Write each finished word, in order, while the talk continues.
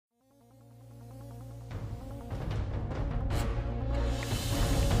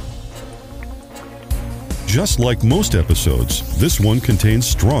Just like most episodes, this one contains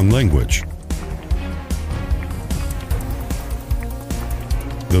strong language.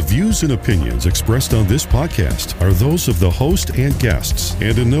 The views and opinions expressed on this podcast are those of the host and guests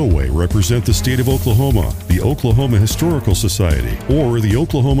and in no way represent the state of Oklahoma, the Oklahoma Historical Society, or the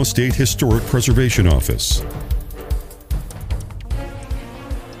Oklahoma State Historic Preservation Office.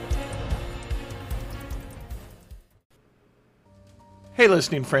 Hey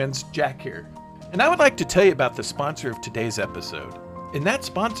listening friends, Jack here, and I would like to tell you about the sponsor of today's episode, and that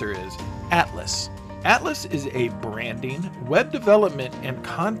sponsor is Atlas. Atlas is a branding, web development, and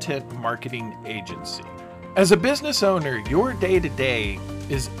content marketing agency. As a business owner, your day-to-day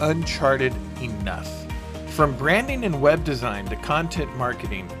is uncharted enough. From branding and web design to content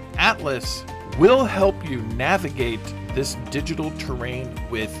marketing, Atlas will help you navigate this digital terrain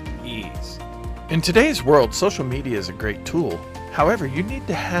with ease. In today's world, social media is a great tool. However, you need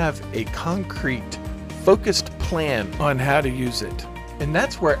to have a concrete, focused plan on how to use it. And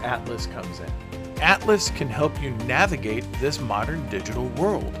that's where Atlas comes in. Atlas can help you navigate this modern digital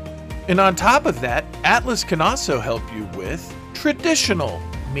world. And on top of that, Atlas can also help you with traditional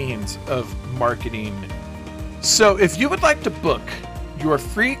means of marketing. So if you would like to book your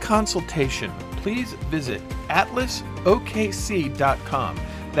free consultation, please visit atlasokc.com.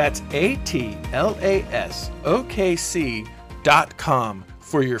 That's ATLASOKC.com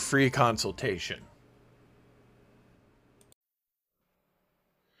for your free consultation.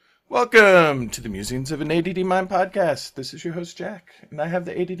 Welcome to the Musings of an ADD Mind podcast. This is your host, Jack, and I have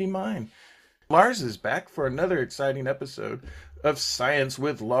the ADD Mind. Lars is back for another exciting episode of Science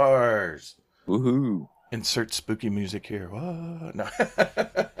with Lars. Woohoo. Insert spooky music here. Whoa, no.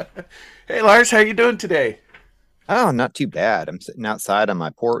 Hey, Lars, how you doing today? Oh, not too bad. I'm sitting outside on my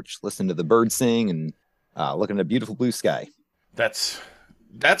porch, listening to the birds sing and looking at a beautiful blue sky. That's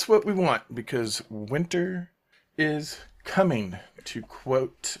what we want, because winter is coming, to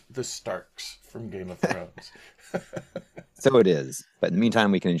quote the Starks from Game of Thrones. So it is. But in the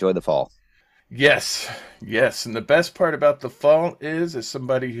meantime, we can enjoy the fall. Yes. And the best part about the fall is, as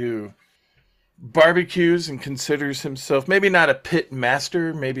somebody who barbecues and considers himself maybe not a pit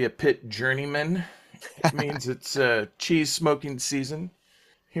master, maybe a pit journeyman, it means it's cheese smoking season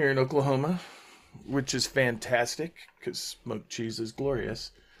here in Oklahoma, which is fantastic because smoked cheese is glorious.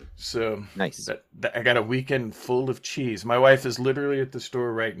 So nice. I got a weekend full of cheese. My wife is literally at the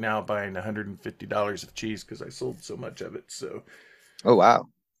store right now buying $150 of cheese because I sold so much of it. So, oh wow,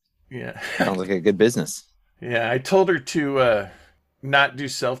 yeah, sounds like a good business. Yeah, I told her to not do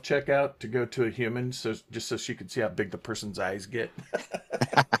self checkout, to go to a human, so she could see how big the person's eyes get.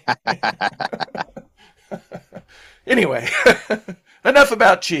 Anyway, enough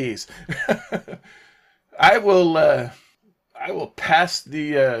about cheese. I will pass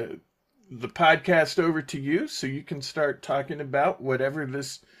the podcast over to you so you can start talking about whatever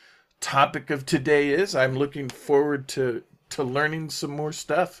this topic of today is. I'm looking forward to learning some more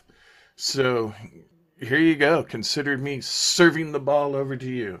stuff. So here you go. Consider me serving the ball over to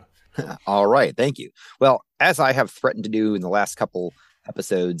you. All right. Thank you. Well, as I have threatened to do in the last couple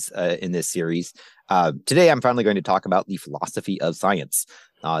episodes in this series, today I'm finally going to talk about the philosophy of science.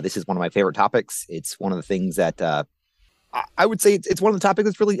 This is one of my favorite topics. It's one of the things that I would say it's one of the topics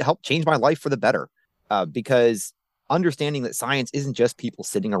that's really helped change my life for the better, because understanding that science isn't just people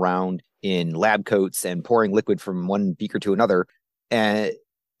sitting around in lab coats and pouring liquid from one beaker to another, and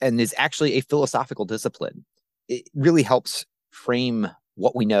is actually a philosophical discipline. It really helps frame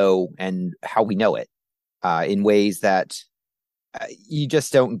what we know and how we know it in ways that you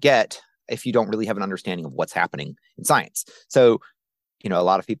just don't get if you don't really have an understanding of what's happening in science. So, a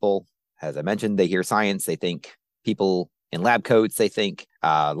lot of people, as I mentioned, they hear science, they think people in lab coats, they think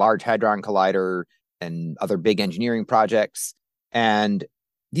Large Hadron Collider and other big engineering projects. And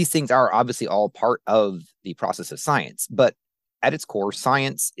these things are obviously all part of the process of science. But at its core,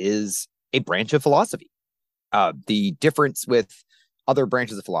 science is a branch of philosophy. The difference with other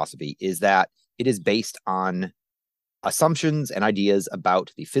branches of philosophy is that it is based on assumptions and ideas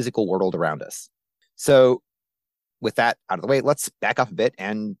about the physical world around us. So with that out of the way, let's back up a bit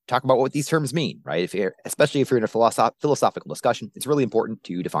and talk about what these terms mean, right? Especially if you're in a philosophical discussion, it's really important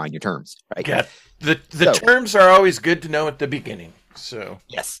to define your terms, right? Yeah, the terms are always good to know at the beginning. So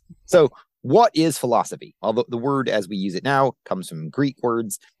yes. So what is philosophy? Well, the word as we use it now comes from Greek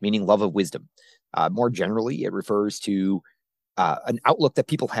words meaning love of wisdom. More generally, it refers to an outlook that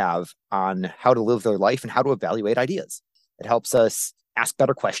people have on how to live their life and how to evaluate ideas. It helps us ask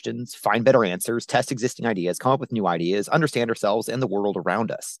better questions, find better answers, test existing ideas, come up with new ideas, understand ourselves and the world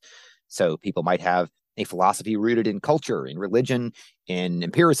around us. So people might have a philosophy rooted in culture, in religion, in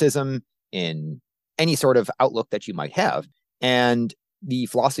empiricism, in any sort of outlook that you might have. And the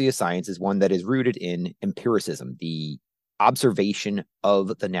philosophy of science is one that is rooted in empiricism, the observation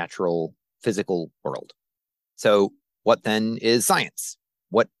of the natural physical world. So what then is science?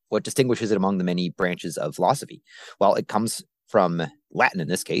 What distinguishes it among the many branches of philosophy? Well, it comes from Latin in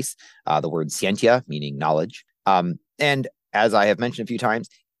this case, the word scientia, meaning knowledge. And as I have mentioned a few times,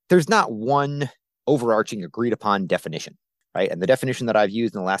 there's not one overarching agreed upon definition, right? And the definition that I've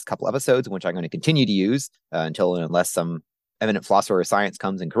used in the last couple episodes, which I'm going to continue to use unless some eminent philosopher of science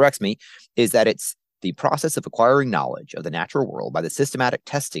comes and corrects me, is that it's the process of acquiring knowledge of the natural world by the systematic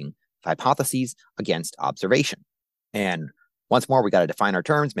testing of hypotheses against observation. And once more, we got to define our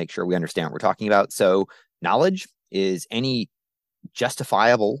terms, make sure we understand what we're talking about. So knowledge is any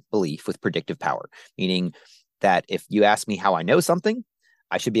justifiable belief with predictive power, meaning that if you ask me how I know something,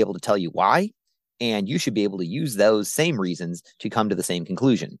 I should be able to tell you why, and you should be able to use those same reasons to come to the same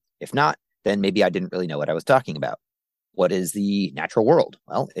conclusion. If not, then maybe I didn't really know what I was talking about. What is the natural world?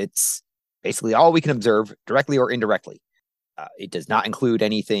 Well, it's basically all we can observe directly or indirectly. It does not include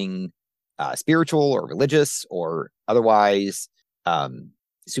anything spiritual or religious or otherwise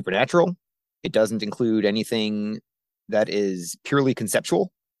supernatural. It doesn't include anything that is purely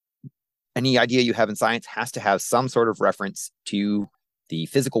conceptual. Any idea you have in science has to have some sort of reference to the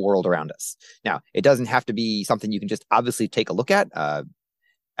physical world around us. Now, it doesn't have to be something you can just obviously take a look at,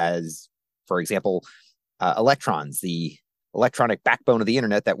 as, for example, electrons, the electronic backbone of the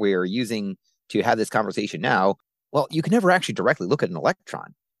internet that we're using to have this conversation now. Well, you can never actually directly look at an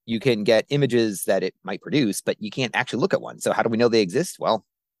electron. You can get images that it might produce, but you can't actually look at one. So how do we know they exist? Well,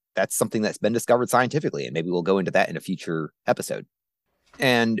 that's something that's been discovered scientifically, and maybe we'll go into that in a future episode.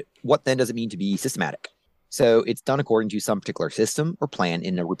 And what then does it mean to be systematic? So it's done according to some particular system or plan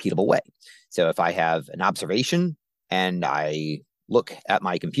in a repeatable way. So if I have an observation and I look at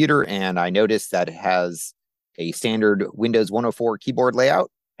my computer and I notice that it has a standard Windows 104 keyboard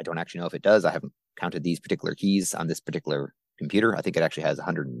layout, I don't actually know if it does. I haven't counted these particular keys on this particular computer. I think it actually has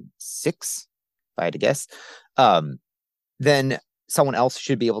 106, if I had to guess. Then someone else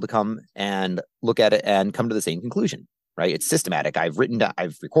should be able to come and look at it and come to the same conclusion, right? It's systematic. I've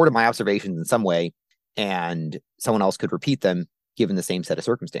recorded my observations in some way, and someone else could repeat them given the same set of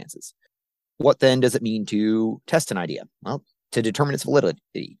circumstances. What then does it mean to test an idea? Well, to determine its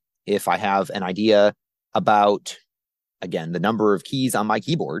validity. If I have an idea about, again, the number of keys on my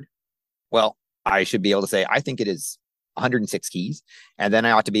keyboard, well, I should be able to say, I think it is 106 keys, and then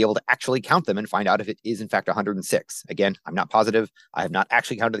I ought to be able to actually count them and find out if it is in fact 106. Again, I'm not positive. I have not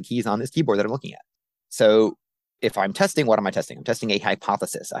actually counted the keys on this keyboard that I'm looking at. So if I'm testing, what am I testing? I'm testing a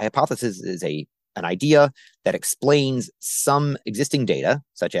hypothesis. A hypothesis is an idea that explains some existing data,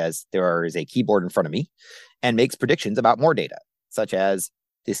 such as there is a keyboard in front of me, and makes predictions about more data, such as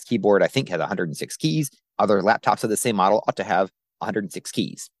this keyboard, I think, has 106 keys. Other laptops of the same model ought to have 106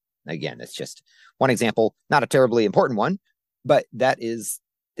 keys. Again, it's just one example, not a terribly important one, but that is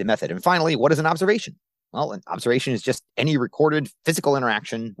the method. And finally, what is an observation? Well, an observation is just any recorded physical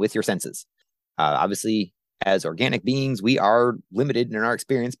interaction with your senses. Obviously, as organic beings, we are limited in our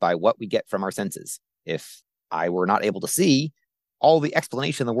experience by what we get from our senses. If I were not able to see, all the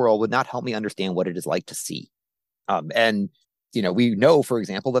explanation in the world would not help me understand what it is like to see. And we know, for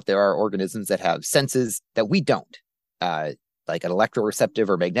example, that there are organisms that have senses that we don't, like an electroreceptive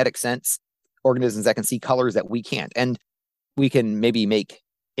or magnetic sense, organisms that can see colors that we can't. And we can maybe make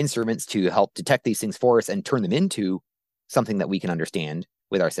instruments to help detect these things for us and turn them into something that we can understand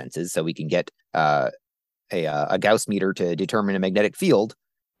with our senses. So we can get a Gauss meter to determine a magnetic field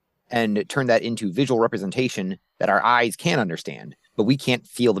and turn that into visual representation that our eyes can understand, but we can't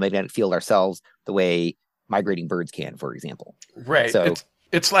feel the magnetic field ourselves the way migrating birds can, for example. Right. So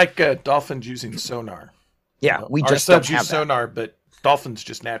it's like dolphins using sonar. Yeah, we Our just subs don't have use sonar, but dolphins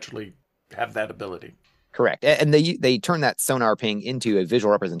just naturally have that ability. Correct. And they turn that sonar ping into a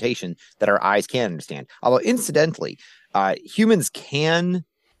visual representation that our eyes can understand. Although incidentally, humans can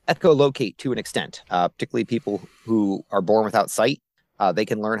echolocate to an extent, particularly people who are born without sight. They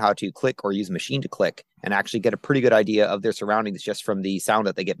can learn how to click or use a machine to click and actually get a pretty good idea of their surroundings just from the sound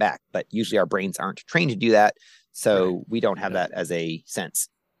that they get back. But usually our brains aren't trained to do that, so we don't have that as a sense.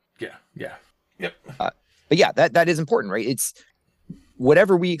 Yeah. Yep. But yeah, that is important, right? It's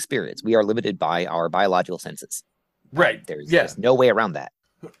whatever we experience, we are limited by our biological senses. Right. There's no way around that.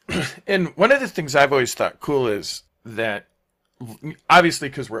 And one of the things I've always thought cool is that, obviously,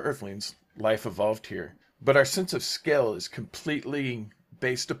 because we're Earthlings, life evolved here, but our sense of scale is completely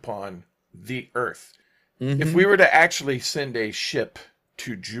based upon the Earth. Mm-hmm. If we were to actually send a ship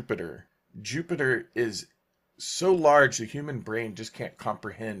to Jupiter, Jupiter is so large the human brain just can't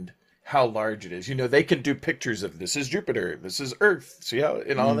comprehend how large it is. They can do pictures of this is Jupiter, this is Earth, see how,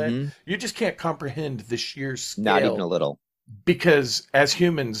 and all that. Mm-hmm. You just can't comprehend the sheer Not even a scale little. because as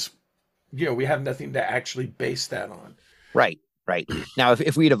humans, we have nothing to actually base that on. Right. Now,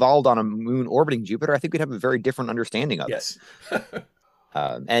 if we'd evolved on a moon orbiting Jupiter, I think we'd have a very different understanding of Yes. it.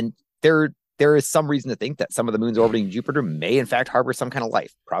 And there is some reason to think that some of the moons orbiting Jupiter may, in fact, harbor some kind of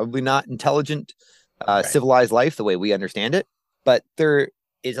life. Probably not intelligent, Right. civilized life the way we understand it, but there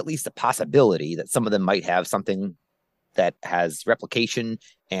is at least a possibility that some of them might have something that has replication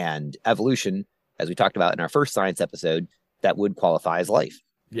and evolution, as we talked about in our first science episode, that would qualify as life.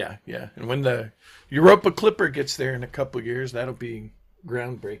 Yeah. And when the Europa Clipper gets there in a couple of years, that'll be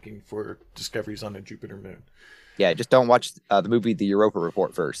groundbreaking for discoveries on a Jupiter moon. Yeah, just don't watch the movie The Europa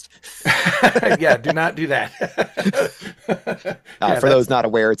Report first. Yeah, do not do that. For those not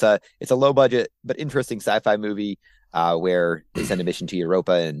aware, it's a low budget but interesting sci-fi movie where they send a mission to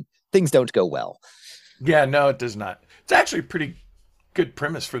Europa and things don't go well. Yeah, no, it does not. It's actually a pretty good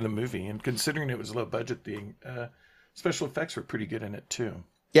premise for the movie, and considering it was low budget, the special effects were pretty good in it too.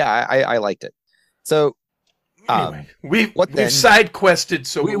 Yeah, I liked it. So anyway, we've then? side quested,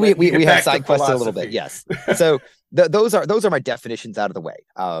 so we have side quested a little bit. Yes. So those are my definitions out of the way.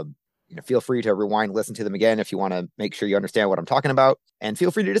 Feel free to rewind, listen to them again if you want to make sure you understand what I'm talking about, and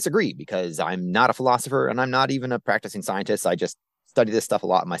feel free to disagree because I'm not a philosopher and I'm not even a practicing scientist. I just study this stuff a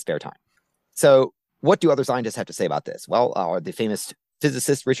lot in my spare time. So what do other scientists have to say about this? Well, the famous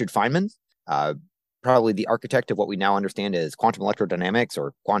physicist Richard Feynman, probably the architect of what we now understand as quantum electrodynamics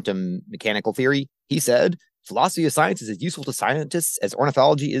or quantum mechanical theory, he said, philosophy of science is as useful to scientists as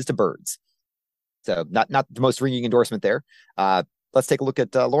ornithology is to birds. So not the most ringing endorsement there. Let's take a look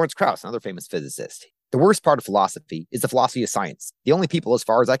at Lawrence Krauss, another famous physicist. The worst part of philosophy is the philosophy of science. The only people, as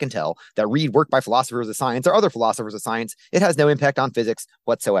far as I can tell, that read work by philosophers of science or other philosophers of science, it has no impact on physics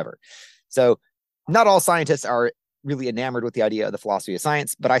whatsoever. So not all scientists are really enamored with the idea of the philosophy of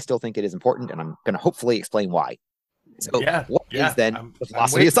science, but I still think it is important, and I'm going to hopefully explain why. So what is then the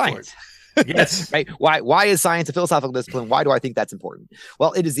philosophy of science? Yes. Right? Why is science a philosophical discipline? Why do I think that's important?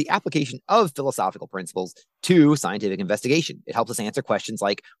 Well, it is the application of philosophical principles to scientific investigation. It helps us answer questions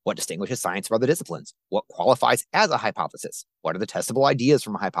like what distinguishes science from other disciplines? What qualifies as a hypothesis? What are the testable ideas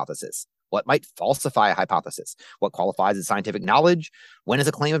from a hypothesis? What might falsify a hypothesis? What qualifies as scientific knowledge? When is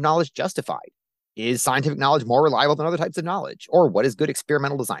a claim of knowledge justified? Is scientific knowledge more reliable than other types of knowledge? Or what is good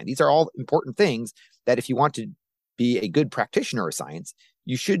experimental design? These are all important things that if you want to be a good practitioner of science,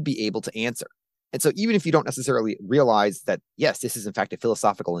 you should be able to answer. And so even if you don't necessarily realize that, yes, this is in fact a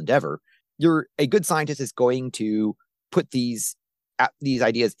philosophical endeavor, a good scientist is going to put these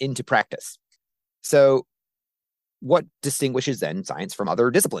ideas into practice. So what distinguishes then science from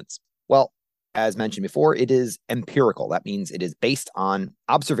other disciplines? Well, as mentioned before, it is empirical. That means it is based on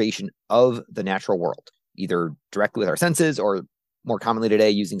observation of the natural world, either directly with our senses or more commonly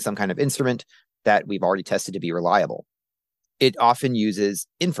today using some kind of instrument that we've already tested to be reliable. It often uses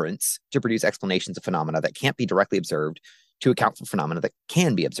inference to produce explanations of phenomena that can't be directly observed to account for phenomena that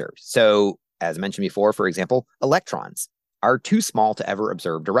can be observed. So, as mentioned before, for example, electrons are too small to ever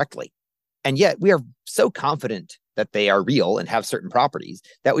observe directly. And yet we are so confident that they are real and have certain properties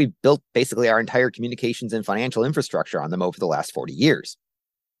that we've built basically our entire communications and financial infrastructure on them over the last 40 years,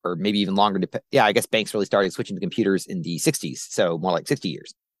 or maybe even longer. I guess banks really started switching to computers in the 60s, so more like 60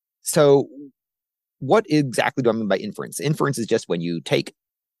 years. So what exactly do I mean by inference? Inference is just when you take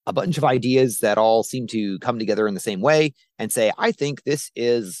a bunch of ideas that all seem to come together in the same way and say, I think this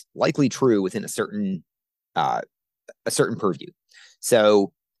is likely true within a certain purview.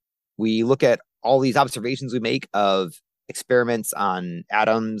 So we look at all these observations we make of experiments on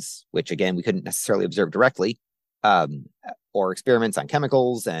atoms, which again, we couldn't necessarily observe directly, or experiments on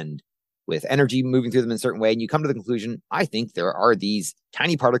chemicals and with energy moving through them in a certain way. And you come to the conclusion, I think there are these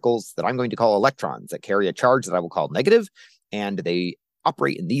tiny particles that I'm going to call electrons that carry a charge that I will call negative, and they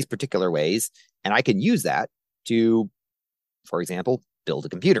operate in these particular ways. And I can use that to, for example, build a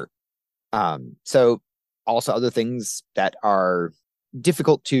computer. So also other things that are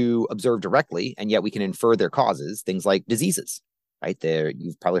difficult to observe directly, and yet we can infer their causes, things like diseases, right?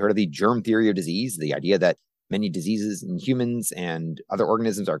 You've probably heard of the germ theory of disease, the idea that many diseases in humans and other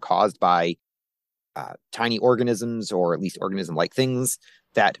organisms are caused by tiny organisms, or at least organism-like things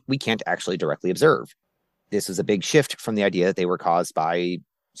that we can't actually directly observe. This is a big shift from the idea that they were caused by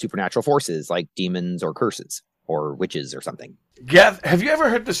supernatural forces like demons or curses or witches or something. Yeah. Have you ever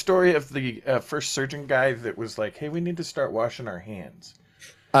heard the story of the first surgeon guy that was like, hey, we need to start washing our hands?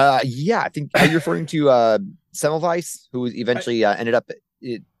 Yeah, I think you're referring to Semmelweis, who eventually ended up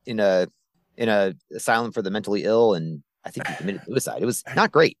in a asylum for the mentally ill, and I think he committed suicide. It was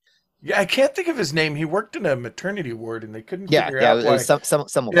not great. Yeah, I can't think of his name. He worked in a maternity ward, and they couldn't Yeah, figure yeah, out it why. was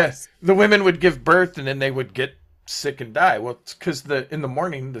someone Yeah, was. the women would give birth, and then they would get sick and die. Well, it's because in the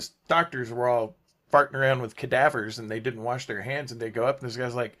morning the doctors were all farting around with cadavers, and they didn't wash their hands, and they go up, and this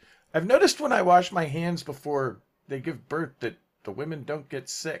guy's like, "I've noticed when I wash my hands before they give birth that the women don't get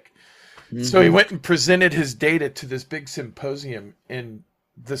sick." So he Mhm. went and presented his data to this big symposium, and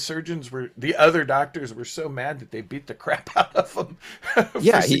the other doctors were so mad that they beat the crap out of him for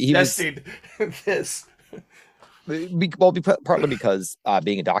Yeah, he was. suggesting this. Partly because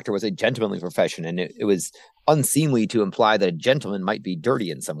being a doctor was a gentlemanly profession, and it was unseemly to imply that a gentleman might be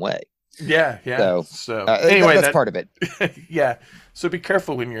dirty in some way. Yeah, yeah. So So anyway, that's part of it. yeah. So be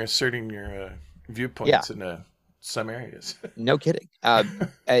careful when you're asserting your Yeah, viewpoints in some areas. no kidding.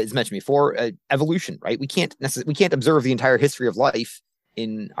 As mentioned before, evolution, right? We can't observe the entire history of life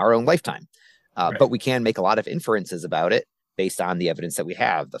in our own lifetime, Right. but we can make a lot of inferences about it based on the evidence that we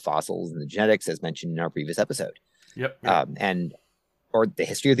have, the fossils and the genetics, as mentioned in our previous episode. Yep. Yep. And or the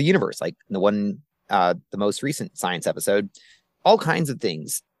history of the universe, like the most recent science episode, all kinds of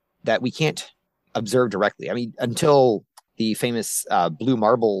things that we can't observe directly. I mean, until the famous blue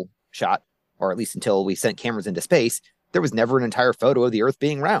marble shot, or at least until we sent cameras into space, there was never an entire photo of the Earth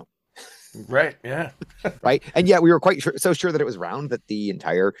being round. Right. Yeah. Right. And yet we were quite so sure that it was round that the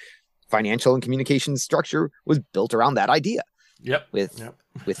entire financial and communications structure was built around that idea. Yep. With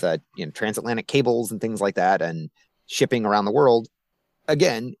Yep. transatlantic cables and things like that, and shipping around the world.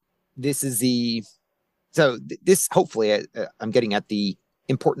 Again, this is this hopefully I'm getting at the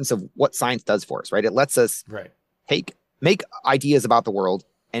importance of what science does for us, right? It lets us Right. make ideas about the world,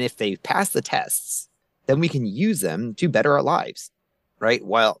 and if they pass the tests, then we can use them to better our lives, right?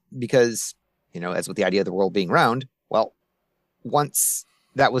 Well, because as with the idea of the world being round, well, once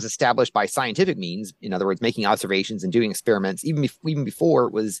that was established by scientific means, in other words, making observations and doing experiments, even before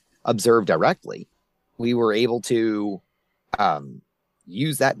it was observed directly, we were able to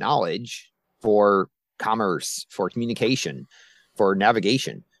use that knowledge for commerce, for communication, for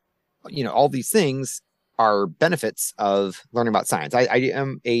navigation. All these things are benefits of learning about science.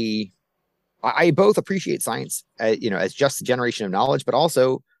 I both appreciate science, as just a generation of knowledge, but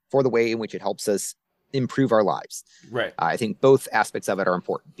also for the way in which it helps us improve our lives. Right. I think both aspects of it are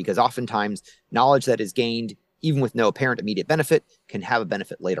important, because oftentimes knowledge that is gained, even with no apparent immediate benefit, can have a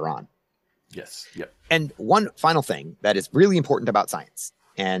benefit later on. Yes. Yep. And one final thing that is really important about science,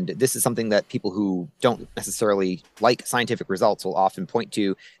 and this is something that people who don't necessarily like scientific results will often point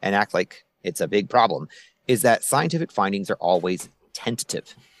to and act like it's a big problem, is that scientific findings are always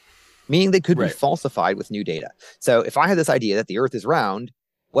tentative, meaning they could be Right. falsified with new data. So if I had this idea that the Earth is round,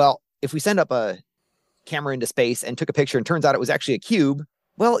 well, if we send up a camera into space and took a picture and turns out it was actually a cube,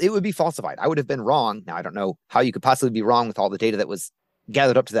 well, it would be falsified. I would have been wrong. Now, I don't know how you could possibly be wrong with all the data that was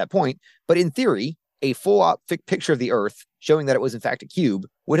gathered up to that point, but in theory, a full picture of the Earth showing that it was in fact a cube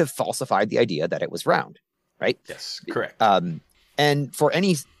would have falsified the idea that it was round, right? Yes. Correct. And for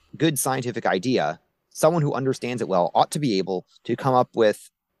any good scientific idea, someone who understands it well ought to be able to come up with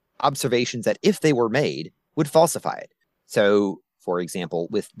observations that, if they were made, would falsify it. So, for example,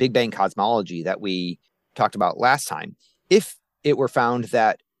 with Big Bang cosmology that we talked about last time, if it were found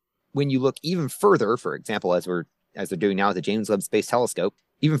that when you look even further, for example, as they're doing now with the James Webb Space Telescope,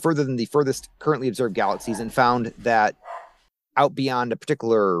 even further than the furthest currently observed galaxies, and found that out beyond a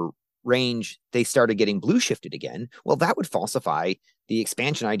particular range, they started getting blue shifted again, well, that would falsify the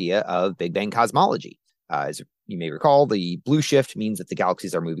expansion idea of Big Bang cosmology. As you may recall, the blue shift means that the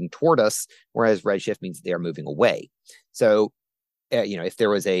galaxies are moving toward us, whereas redshift means that they are moving away. So, if there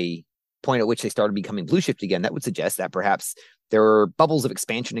was a point at which they started becoming blue shift again, that would suggest that perhaps there were bubbles of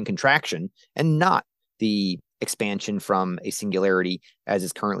expansion and contraction, and not the expansion from a singularity as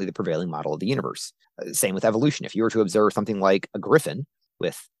is currently the prevailing model of the universe. Same with evolution. If you were to observe something like a griffin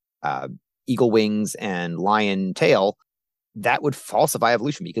with eagle wings and lion tail, that would falsify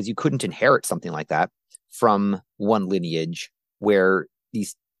evolution, because you couldn't inherit something like that from one lineage where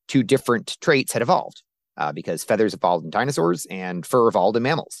these two different traits had evolved, because feathers evolved in dinosaurs and fur evolved in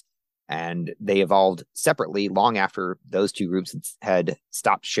mammals. And they evolved separately long after those two groups had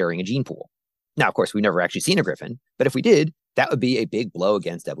stopped sharing a gene pool. Now, of course, we've never actually seen a griffin, but if we did, that would be a big blow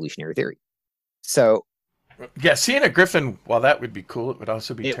against evolutionary theory. So, yeah, seeing a griffin, while that would be cool, it would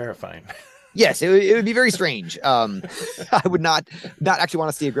also be terrifying. Yes, it would be very strange. I would not actually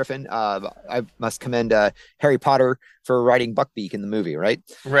want to see a griffin. I must commend Harry Potter for writing Buckbeak in the movie, right?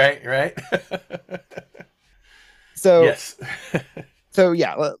 Right. So, yes. So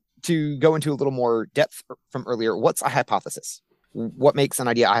yeah, to go into a little more depth from earlier, what's a hypothesis? What makes an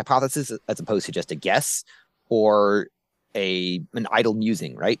idea a hypothesis as opposed to just a guess or an idle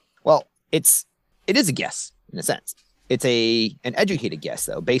musing, right? Well, it is a guess in a sense. It's an educated guess,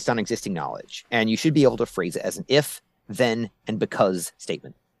 though, based on existing knowledge. And you should be able to phrase it as an if, then, and because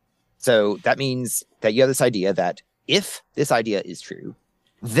statement. So that means that you have this idea that if this idea is true,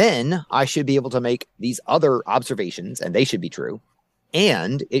 then I should be able to make these other observations, and they should be true.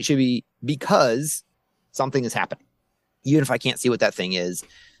 And it should be because something is happening, even if I can't see what that thing is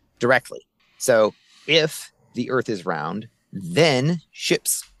directly. So if the Earth is round, then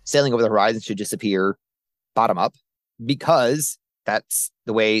ships sailing over the horizon should disappear bottom up, because that's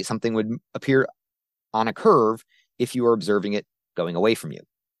the way something would appear on a curve if you were observing it going away from you,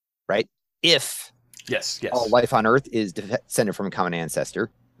 right? If yes, all life on Earth is descended from a common ancestor,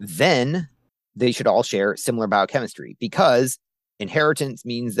 then they should all share similar biochemistry, because inheritance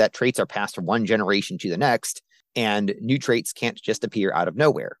means that traits are passed from one generation to the next, and new traits can't just appear out of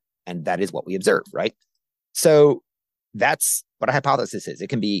nowhere. And that is what we observe, right? So that's what a hypothesis is. It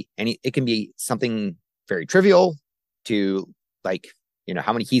can be something very trivial, to like,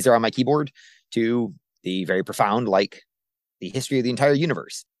 how many keys are on my keyboard, to the very profound, like the history of the entire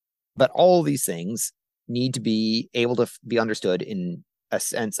universe. But all these things need to be able to be understood in a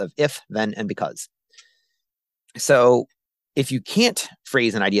sense of if, then, and because. So if you can't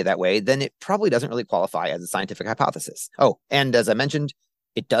phrase an idea that way, then it probably doesn't really qualify as a scientific hypothesis. Oh, and as I mentioned,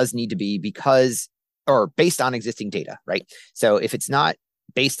 it does need to be because, or based on existing data, right? So if it's not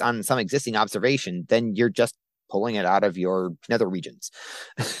based on some existing observation, then you're just pulling it out of your nether regions.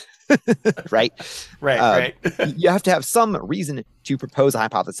 Right? Right. You have to have some reason to propose a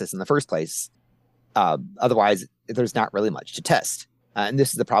hypothesis in the first place. Otherwise, there's not really much to test. And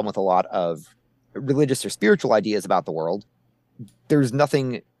this is the problem with a lot of religious or spiritual ideas about the world. There's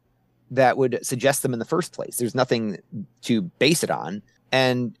nothing that would suggest them in the first place. There's nothing to base it on.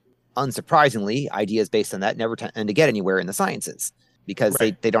 And unsurprisingly, ideas based on that never tend to get anywhere in the sciences, because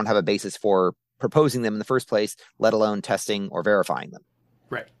they don't have a basis for proposing them in the first place, let alone testing or verifying them.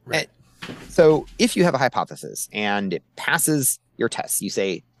 Right. And so if you have a hypothesis and it passes your tests, you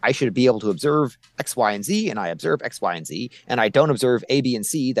say, I should be able to observe X, Y, and Z, and I observe X, Y, and Z, and I don't observe A, B, and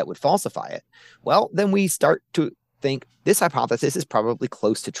C that would falsify it. Well, then we start to think this hypothesis is probably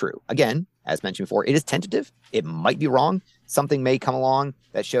close to true. Again, as mentioned before, it is tentative. It might be wrong. Something may come along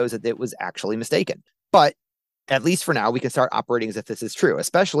that shows that it was actually mistaken. But at least for now, we can start operating as if this is true,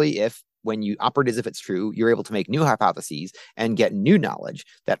 especially if when you operate as if it's true, you're able to make new hypotheses and get new knowledge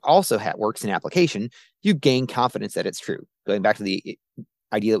that also works in application. You gain confidence that it's true. Going back to the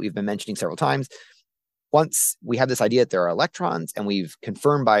idea that we've been mentioning several times, once we have this idea that there are electrons and we've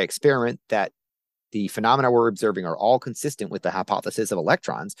confirmed by experiment that the phenomena we're observing are all consistent with the hypothesis of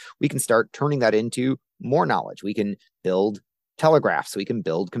electrons, we can start turning that into more knowledge. We can build telegraphs. We can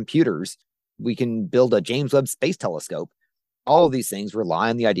build computers. We can build a James Webb Space Telescope. All of these things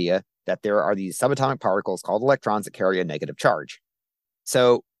rely on the idea that there are these subatomic particles called electrons that carry a negative charge.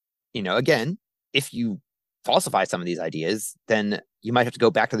 So, again, if you falsify some of these ideas, then you might have to go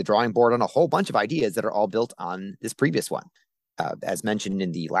back to the drawing board on a whole bunch of ideas that are all built on this previous one. As mentioned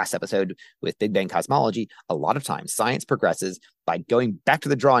in the last episode with Big Bang cosmology, a lot of times science progresses by going back to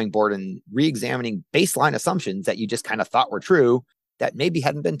the drawing board and re-examining baseline assumptions that you just kind of thought were true that maybe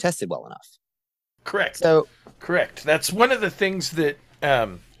hadn't been tested well enough. Correct. Correct. That's one of the things that, I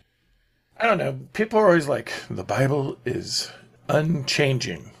don't know, people are always like, the Bible is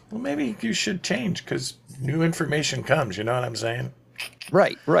unchanging. Well, maybe you should change because new information comes, you know what I'm saying?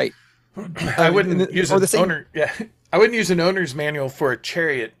 Right. I wouldn't use I wouldn't use an owner's manual for a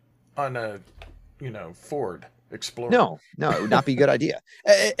chariot on a, Ford Explorer. No, it would not be a good idea.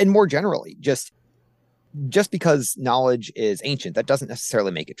 And more generally, just because knowledge is ancient, that doesn't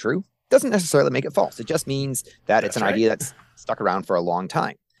necessarily make it true. Doesn't necessarily make it false. It just means that it's an idea that's stuck around for a long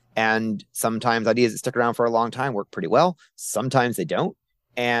time. And sometimes ideas that stick around for a long time work pretty well. Sometimes they don't.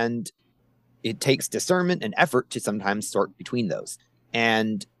 And it takes discernment and effort to sometimes sort between those.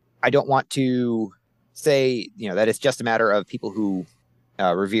 And I don't want to say, that it's just a matter of people who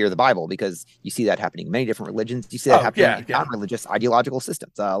revere the Bible, because you see that happening in many different religions. You see that happening in non-religious ideological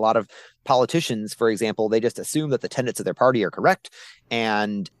systems. A lot of politicians, for example, they just assume that the tenets of their party are correct,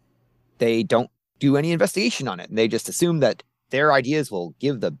 and they don't do any investigation on it. And they just assume that their ideas will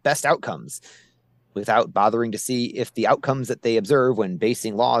give the best outcomes without bothering to see if the outcomes that they observe when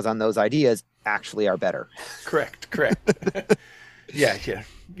basing laws on those ideas actually are better. Correct. Yeah.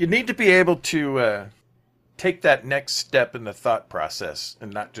 You need to be able to take that next step in the thought process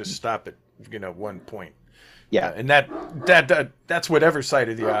and not just stop at, one point. Yeah. And that's whatever side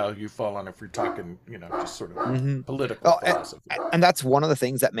of the aisle you fall on, if you're talking, just sort of political philosophy. And that's one of the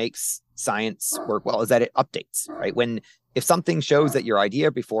things that makes science work well, is that it updates, right? When if something shows that your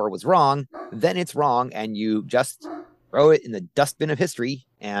idea before was wrong, then it's wrong, and you just throw it in the dustbin of history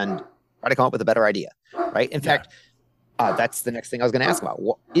and try to come up with a better idea, right? In fact, that's the next thing I was going to ask about.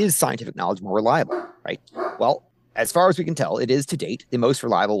 What is scientific knowledge more reliable, right? Well, as far as we can tell, it is to date the most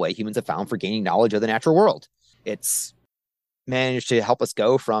reliable way humans have found for gaining knowledge of the natural world. It's managed to help us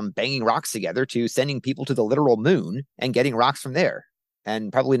go from banging rocks together to sending people to the literal moon and getting rocks from there,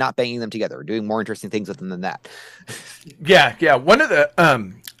 and probably not banging them together, or doing more interesting things with them than that. Yeah. One of the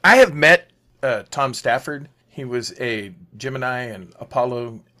I have met Tom Stafford. He was a Gemini and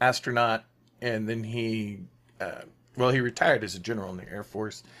Apollo astronaut, and then he retired as a general in the Air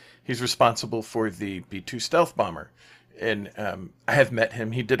Force. He's responsible for the B-2 stealth bomber. And I have met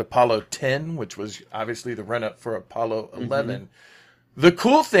him. He did Apollo 10, which was obviously the run-up for Apollo 11. The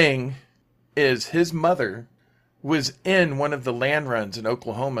cool thing is his mother was in one of the land runs in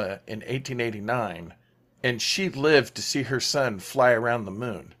Oklahoma in 1889, and she lived to see her son fly around the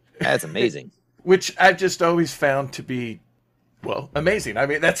moon. That's amazing. Which I've just always found to be, amazing. I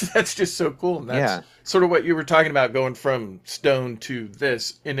mean, that's just so cool. And that's sort of what you were talking about, going from stone to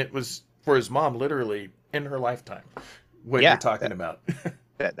this. And it was for his mom, literally, in her lifetime. What you're talking about.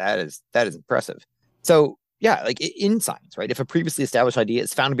 that is impressive. So like in science, right? If a previously established idea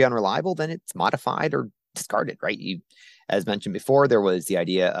is found to be unreliable, then it's modified or discarded, right? As mentioned before, there was the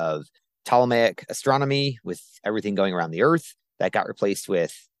idea of Ptolemaic astronomy with everything going around the Earth that got replaced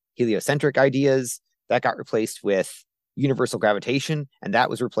with heliocentric ideas, that got replaced with universal gravitation, and that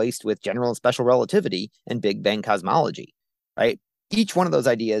was replaced with general and special relativity and Big Bang cosmology, right? Each one of those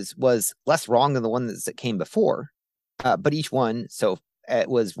ideas was less wrong than the ones that came before. But each one, it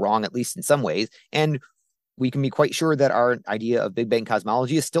was wrong, at least in some ways. And we can be quite sure that our idea of Big Bang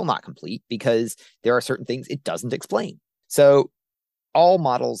cosmology is still not complete, because there are certain things it doesn't explain. So all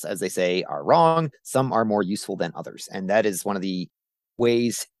models, as they say, are wrong. Some are more useful than others. And that is one of the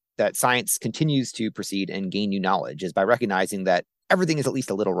ways that science continues to proceed and gain new knowledge, is by recognizing that everything is at least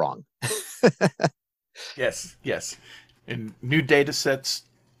a little wrong. Yes. And new data sets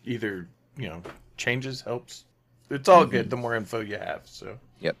either, changes, helps. It's all good the more info you have. So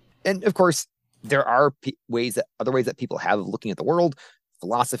yep. And of course, there are other ways that people have of looking at the world: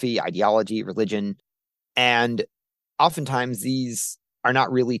 philosophy, ideology, religion, and oftentimes these are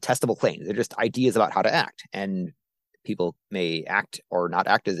not really testable claims. They're just ideas about how to act, and people may act or not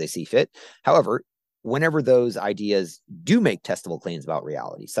act as they see fit. However, whenever those ideas do make testable claims about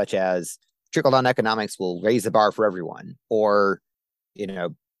reality, such as trickle-down economics will raise the bar for everyone, or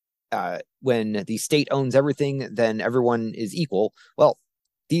when the state owns everything, then everyone is equal. Well,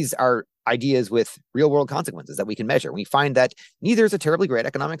 these are ideas with real world consequences that we can measure. We find that neither is a terribly great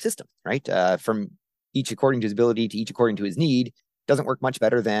economic system, right? From each according to his ability to each according to his need doesn't work much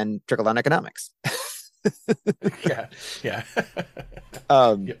better than trickle-down economics. Yeah.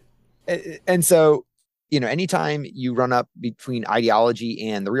 And so, anytime you run up between ideology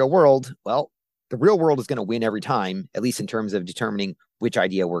and the real world, well, the real world is going to win every time, at least in terms of determining which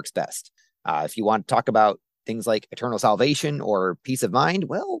idea works best. If you want to talk about things like eternal salvation or peace of mind,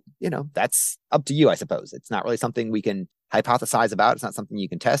 well, that's up to you, I suppose. It's not really something we can hypothesize about. It's not something you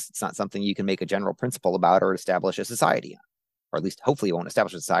can test. It's not something you can make a general principle about or establish a society on, or at least hopefully you won't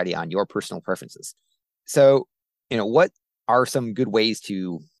establish a society on your personal preferences. So, what are some good ways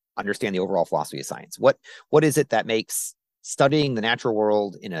to understand the overall philosophy of science? What is it that makes studying the natural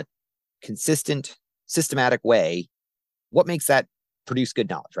world in a consistent, systematic way, what makes that produce good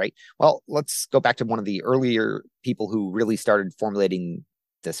knowledge, right? Well, let's go back to one of the earlier people who really started formulating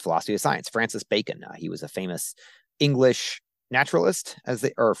this philosophy of science, Francis Bacon. He was a famous English naturalist,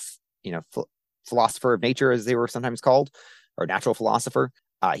 philosopher of nature, as they were sometimes called, or natural philosopher.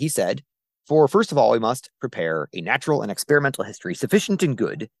 He said, "For first of all, we must prepare a natural and experimental history sufficient and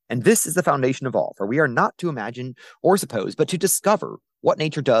good, and this is the foundation of all, for we are not to imagine or suppose, but to discover what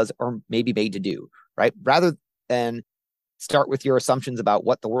nature does or may be made to do," right? Rather than start with your assumptions about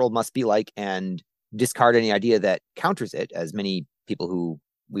what the world must be like and discard any idea that counters it, as many people who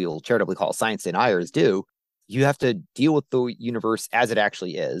we will charitably call science deniers do, you have to deal with the universe as it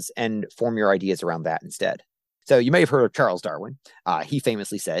actually is and form your ideas around that instead. So you may have heard of Charles Darwin. He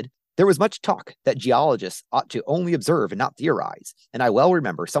famously said, "There was much talk that geologists ought to only observe and not theorize. And I well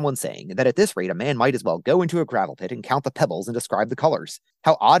remember someone saying that at this rate, a man might as well go into a gravel pit and count the pebbles and describe the colors.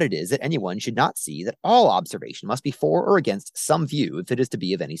 How odd it is that anyone should not see that all observation must be for or against some view if it is to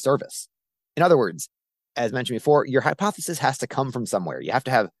be of any service." In other words, as mentioned before, your hypothesis has to come from somewhere. You have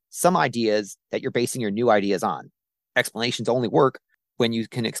to have some ideas that you're basing your new ideas on. Explanations only work when you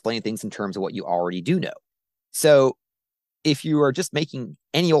can explain things in terms of what you already do know. So if you are just making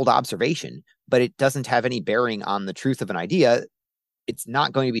any old observation, but it doesn't have any bearing on the truth of an idea, it's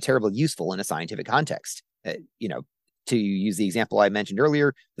not going to be terribly useful in a scientific context. To use the example I mentioned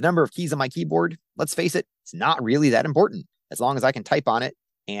earlier, the number of keys on my keyboard, let's face it, it's not really that important. As long as I can type on it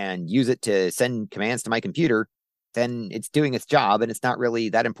and use it to send commands to my computer, then it's doing its job, and it's not really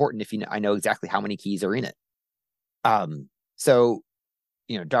that important if I know exactly how many keys are in it. So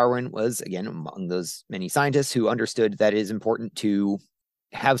Darwin was, again, among those many scientists who understood that it is important to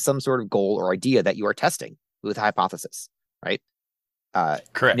have some sort of goal or idea that you are testing with a hypothesis, right?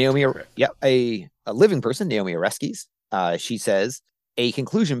 Correct. Correct. Yeah, a living person, Naomi Oreskes, she says, a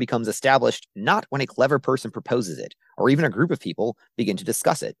conclusion becomes established not when a clever person proposes it, or even a group of people begin to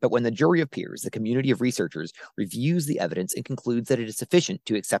discuss it, but when the jury of peers, the community of researchers, reviews the evidence and concludes that it is sufficient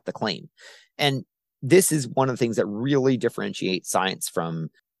to accept the claim. And this is one of the things that really differentiates science from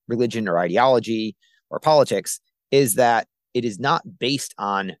religion or ideology or politics, is that it is not based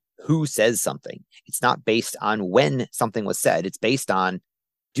on who says something. It's not based on when something was said. It's based on,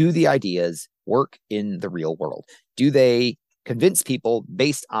 do the ideas work in the real world? Do they convince people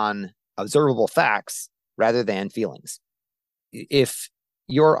based on observable facts rather than feelings? If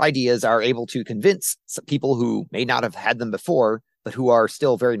your ideas are able to convince people who may not have had them before, but who are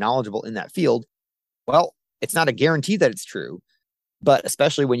still very knowledgeable in that field, well, it's not a guarantee that it's true, but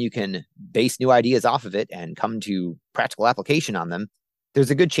especially when you can base new ideas off of it and come to practical application on them,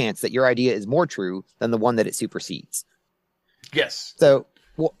 there's a good chance that your idea is more true than the one that it supersedes. Yes. So,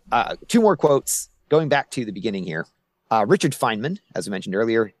 two more quotes going back to the beginning here. Richard Feynman, as we mentioned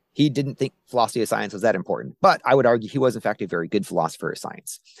earlier, he didn't think philosophy of science was that important, but I would argue he was, in fact, a very good philosopher of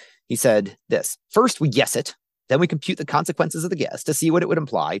science. He said this: first, we guess it, then we compute the consequences of the guess to see what it would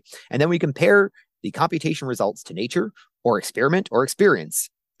imply, and then we compare the computation results to nature or experiment or experience,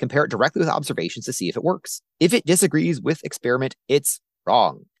 compare it directly with observations to see if it works. If it disagrees with experiment, it's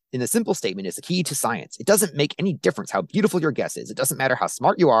wrong. In a simple statement is the key to science. It doesn't make any difference how beautiful your guess is. It doesn't matter how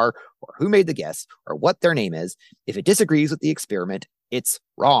smart you are or who made the guess or what their name is. If it disagrees with the experiment, it's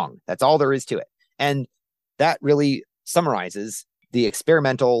wrong. That's all there is to it. And that really summarizes the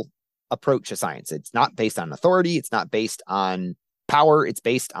experimental approach to science. It's not based on authority. It's not based on power. It's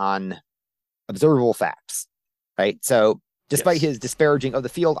based on observable facts, right? So despite his disparaging of the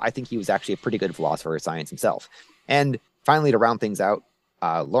field, I think he was actually a pretty good philosopher of science himself. And finally, to round things out,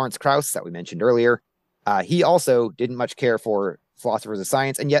 Lawrence Krauss, that we mentioned earlier, he also didn't much care for philosophers of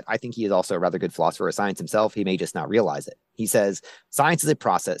science, and yet I think he is also a rather good philosopher of science himself. He may just not realize it. He says, science is a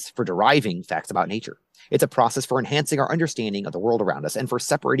process for deriving facts about nature. It's a process for enhancing our understanding of the world around us and for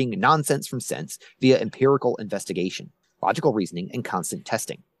separating nonsense from sense via empirical investigation, logical reasoning, and constant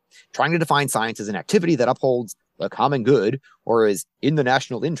testing. Trying to define science as an activity that upholds the common good or is in the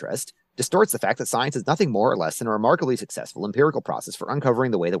national interest distorts the fact that science is nothing more or less than a remarkably successful empirical process for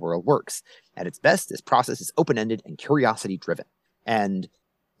uncovering the way the world works. At its best, this process is open-ended and curiosity-driven. And,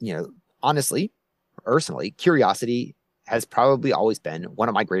 honestly, personally, curiosity has probably always been one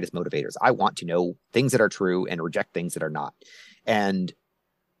of my greatest motivators. I want to know things that are true and reject things that are not. And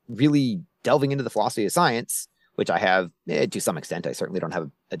really delving into the philosophy of science, which I have to some extent, I certainly don't have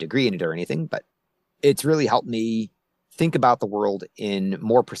a degree in it or anything, but it's really helped me think about the world in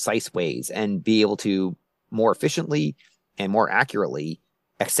more precise ways and be able to more efficiently and more accurately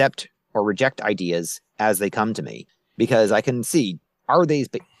accept or reject ideas as they come to me, because I can see, are they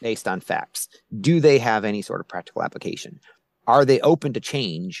based on facts? Do they have any sort of practical application? Are they open to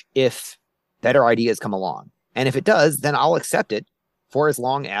change if better ideas come along? And if it does, then I'll accept it for as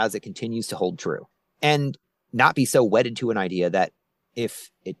long as it continues to hold true, and not be so wedded to an idea that if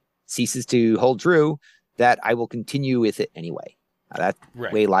it ceases to hold true, that I will continue with it anyway. That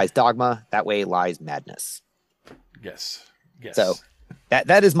way lies dogma. That way lies madness. Yes. So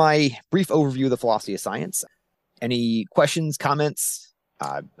that is my brief overview of the philosophy of science. Any questions, comments?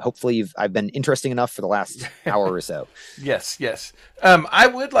 Hopefully I've been interesting enough for the last hour or so. Yes. I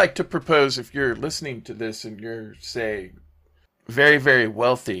would like to propose, if you're listening to this and you're, say, very, very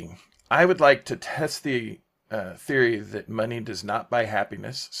wealthy, I would like to test the theory that money does not buy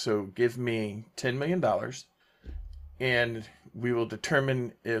happiness. So give me $10 million and we will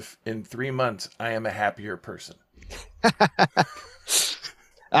determine if in 3 months I am a happier person.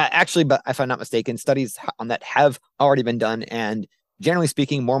 Actually, but if I'm not mistaken, studies on that have already been done. And generally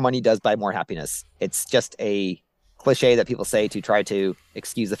speaking, more money does buy more happiness. It's just a cliche that people say to try to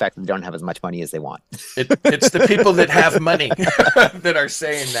excuse the fact that they don't have as much money as they want. It's the people that have money that are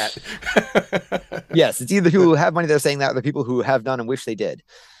saying that. Yes, it's either people who have money that are saying that or the people who have none and wish they did.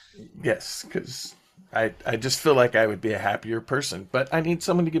 Yes, because I just feel like I would be a happier person, but I need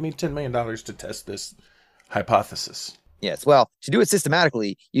someone to give me $10 million to test this hypothesis. Yes. Well, to do it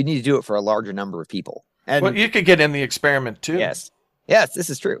systematically, you need to do it for a larger number of people. And well, you could get in the experiment too. Yes, this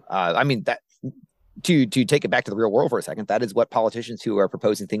is true. I mean, that to take it back to the real world for a second, that is what politicians who are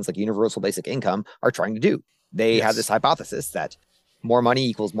proposing things like universal basic income are trying to do. They have this hypothesis that more money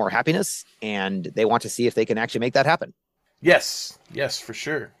equals more happiness, and they want to see if they can actually make that happen. Yes, for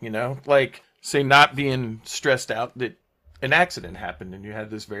sure. Like, say, not being stressed out that an accident happened and you had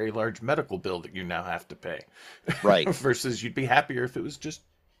this very large medical bill that you now have to pay. Right. Versus you'd be happier if it was just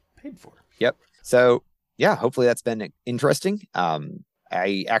paid for. Yep. So, yeah, hopefully that's been interesting.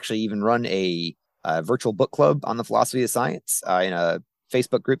 I actually even run a virtual book club on the philosophy of science in a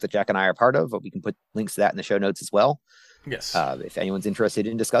Facebook group that Jack and I are part of, but we can put links to that in the show notes as well. Yes. If anyone's interested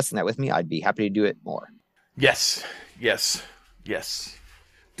in discussing that with me, I'd be happy to do it more. Yes.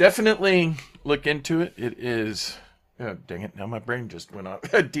 Definitely look into it. It is, oh, dang it, now my brain just went off.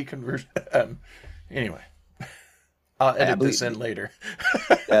 Deconversion. Anyway, I'll edit this in later.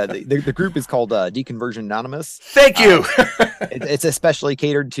 The group is called Deconversion Anonymous. Thank you. It's especially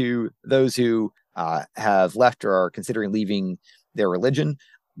catered to those who have left or are considering leaving their religion.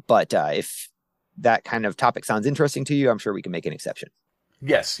 But if that kind of topic sounds interesting to you, I'm sure we can make an exception.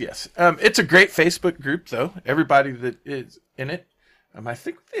 Yes. It's a great Facebook group, though. Everybody that is in it, I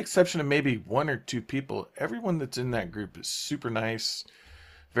think with the exception of maybe one or two people, everyone that's in that group is super nice,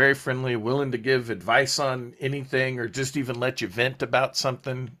 very friendly, willing to give advice on anything or just even let you vent about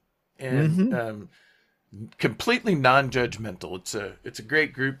something, and completely non-judgmental. It's a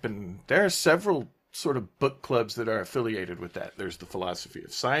great group, and there are several sort of book clubs that are affiliated with that. There's the Philosophy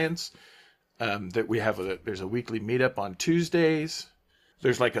of Science, that we have there's a weekly meetup on Tuesdays.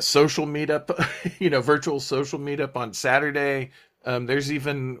 There's like a social meetup, virtual social meetup on Saturday. There's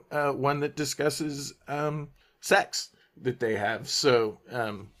even one that discusses sex that they have. So,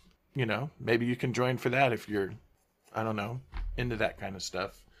 maybe you can join for that if you're, I don't know, into that kind of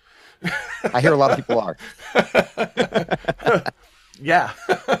stuff. I hear a lot of people are. Yeah,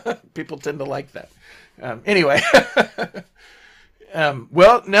 people tend to like that. Anyway,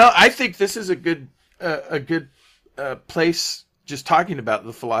 well, no, I think this is a good place just talking about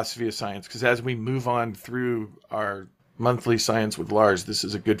the philosophy of science, because as we move on through our monthly Science with Lars, this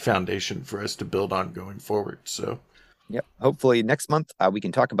is a good foundation for us to build on going forward. So, yep. Hopefully next month we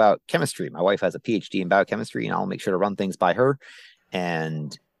can talk about chemistry. My wife has a PhD in biochemistry, and I'll make sure to run things by her.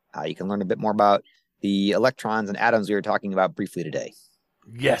 And you can learn a bit more about the electrons and atoms we were talking about briefly today.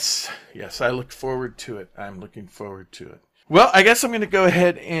 Yes, I look forward to it. I'm looking forward to it. Well, I guess I'm going to go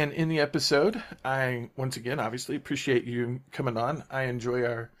ahead and end the episode. I, once again, obviously appreciate you coming on. I enjoy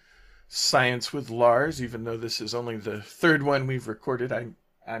our Science with Lars, even though this is only the third one we've recorded.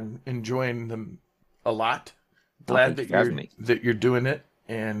 I'm enjoying them a lot. Glad that you're doing it,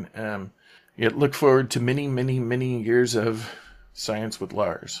 and look forward to many, many, many years of Science with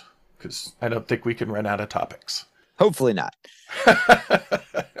Lars, because I don't think we can run out of topics. Hopefully not.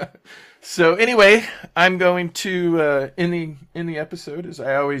 So anyway, I'm going to end the episode as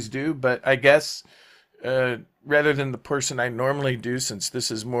I always do, but I guess rather than the person I normally do, since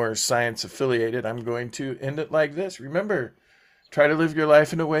this is more science affiliated, I'm going to end it like this. Remember, try to live your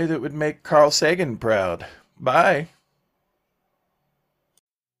life in a way that would make Carl Sagan proud. Bye.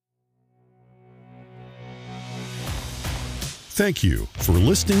 Thank you for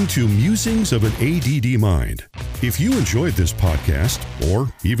listening to Musings of an ADD Mind. If you enjoyed this podcast,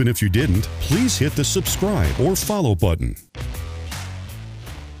 or even if you didn't, please hit the subscribe or follow button.